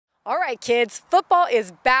All right, kids, football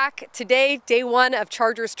is back today, day one of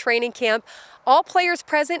Chargers training camp. All players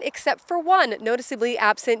present except for one, noticeably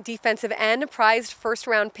absent defensive end, prized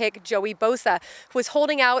first-round pick Joey Bosa, who is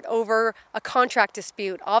holding out over a contract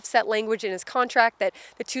dispute, offset language in his contract that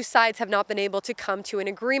the two sides have not been able to come to an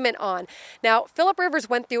agreement on. Now, Philip Rivers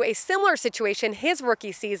went through a similar situation his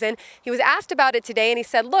rookie season. He was asked about it today, and he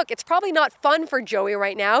said, look, it's probably not fun for Joey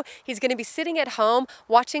right now. He's going to be sitting at home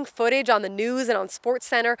watching footage on the news and on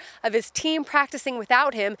SportsCenter of his team practicing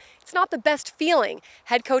without him. It's not the best feeling.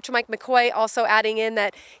 Head coach Mike McCoy also adding in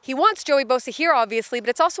that he wants Joey Bosa here, obviously, but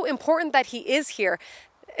it's also important that he is here.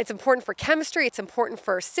 It's important for chemistry, it's important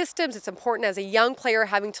for systems, it's important as a young player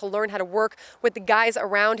having to learn how to work with the guys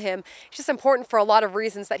around him. It's just important for a lot of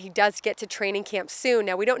reasons that he does get to training camp soon.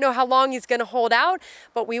 Now, we don't know how long he's going to hold out,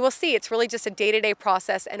 but we will see. It's really just a day-to-day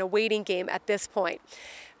process and a waiting game at this point.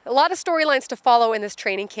 A lot of storylines to follow in this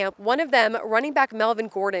training camp. One of them, running back Melvin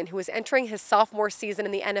Gordon, who is entering his sophomore season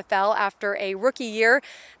in the NFL after a rookie year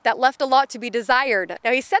that left a lot to be desired.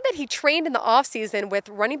 Now, he said that he trained in the offseason with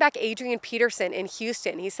running back Adrian Peterson in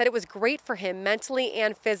Houston. He said it was great for him mentally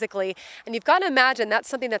and physically. And you've got to imagine that's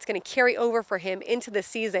something that's going to carry over for him into the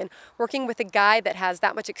season, working with a guy that has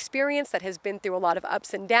that much experience, that has been through a lot of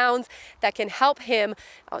ups and downs, that can help him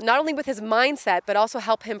not only with his mindset, but also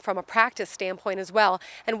help him from a practice standpoint as well,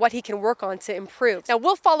 and what he can work on to improve. Now,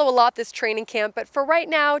 we'll follow a lot this training camp, but for right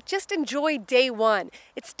now, just enjoy day one.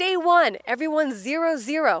 It's day one. Everyone's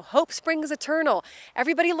 0-0. Hope springs eternal.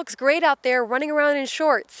 Everybody looks great out there running around in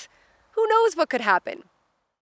shorts. Who knows what could happen?